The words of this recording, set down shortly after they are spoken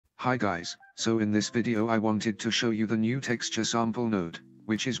Hi guys, so in this video I wanted to show you the new texture sample node,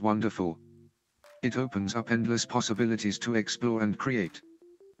 which is wonderful. It opens up endless possibilities to explore and create.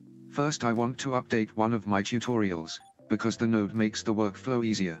 First I want to update one of my tutorials, because the node makes the workflow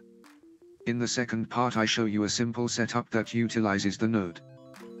easier. In the second part I show you a simple setup that utilizes the node.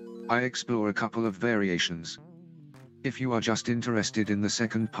 I explore a couple of variations. If you are just interested in the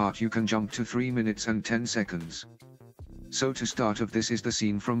second part you can jump to 3 minutes and 10 seconds. So to start off, this is the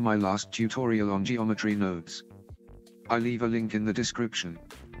scene from my last tutorial on geometry nodes. I leave a link in the description.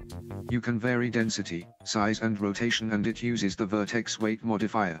 You can vary density, size and rotation, and it uses the vertex weight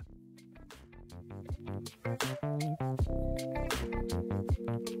modifier.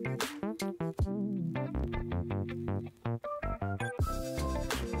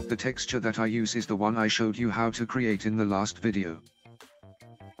 The texture that I use is the one I showed you how to create in the last video.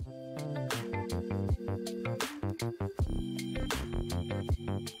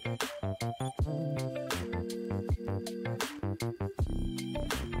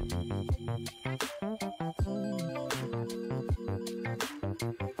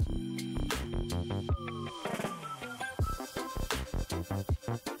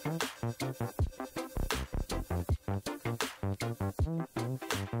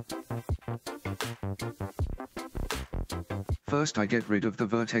 First I get rid of the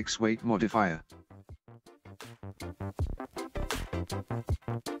vertex weight modifier.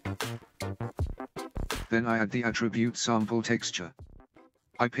 Then I add the attribute sample texture.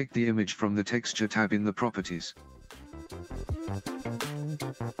 I pick the image from the texture tab in the properties.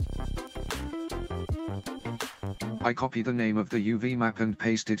 I copy the name of the UV map and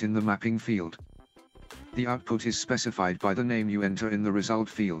paste it in the mapping field. The output is specified by the name you enter in the result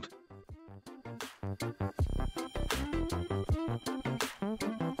field.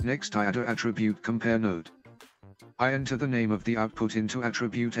 Next I add an attribute compare node. I enter the name of the output into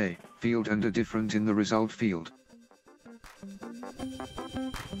attribute A field and a different in the result field.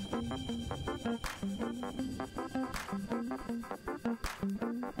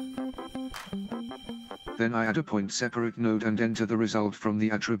 Then I add a point separate node and enter the result from the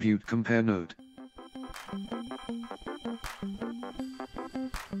attribute compare node.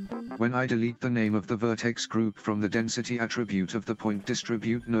 When I delete the name of the vertex group from the density attribute of the point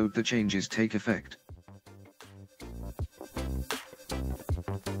distribute node, the changes take effect.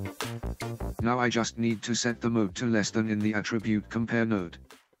 Now I just need to set the mode to less than in the attribute compare node.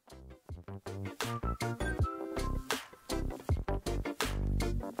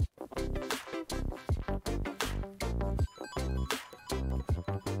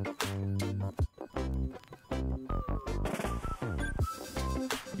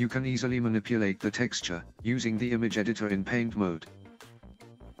 You can easily manipulate the texture, using the image editor in paint mode.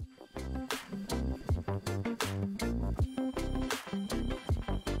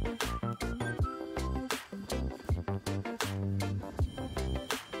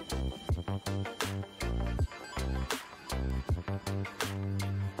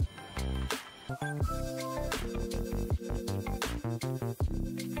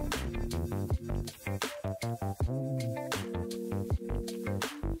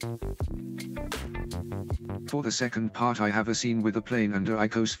 For the second part I have a scene with a plane and a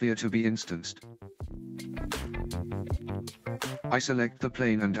icosphere to be instanced. I select the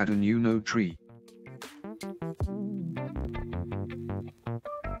plane and add a new node tree.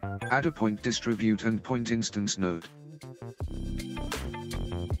 Add a point distribute and point instance node.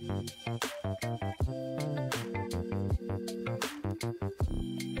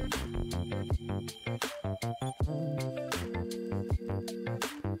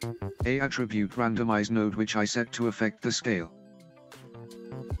 A attribute randomize node which I set to affect the scale.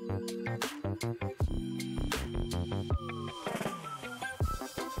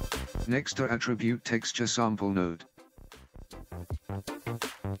 Next a attribute texture sample node.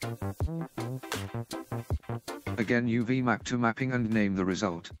 Again UV map to mapping and name the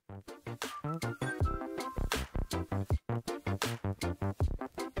result.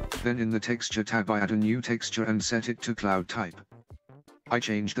 Then in the texture tab I add a new texture and set it to cloud type. I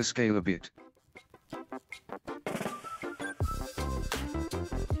change the scale a bit.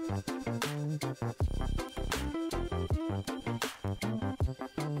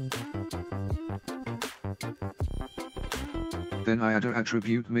 Then I add an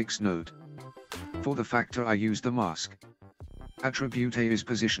attribute mix node. For the factor I use the mask. Attribute A is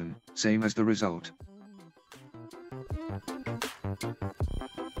position, same as the result.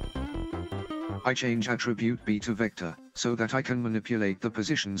 I change attribute B to vector, so that I can manipulate the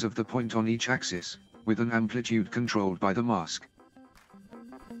positions of the point on each axis, with an amplitude controlled by the mask.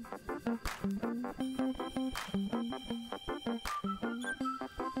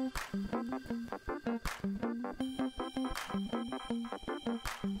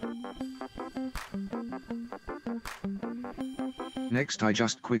 Next I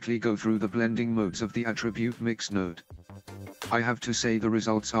just quickly go through the blending modes of the attribute mix node. I have to say the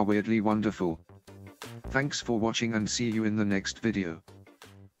results are weirdly wonderful. Thanks for watching and see you in the next video.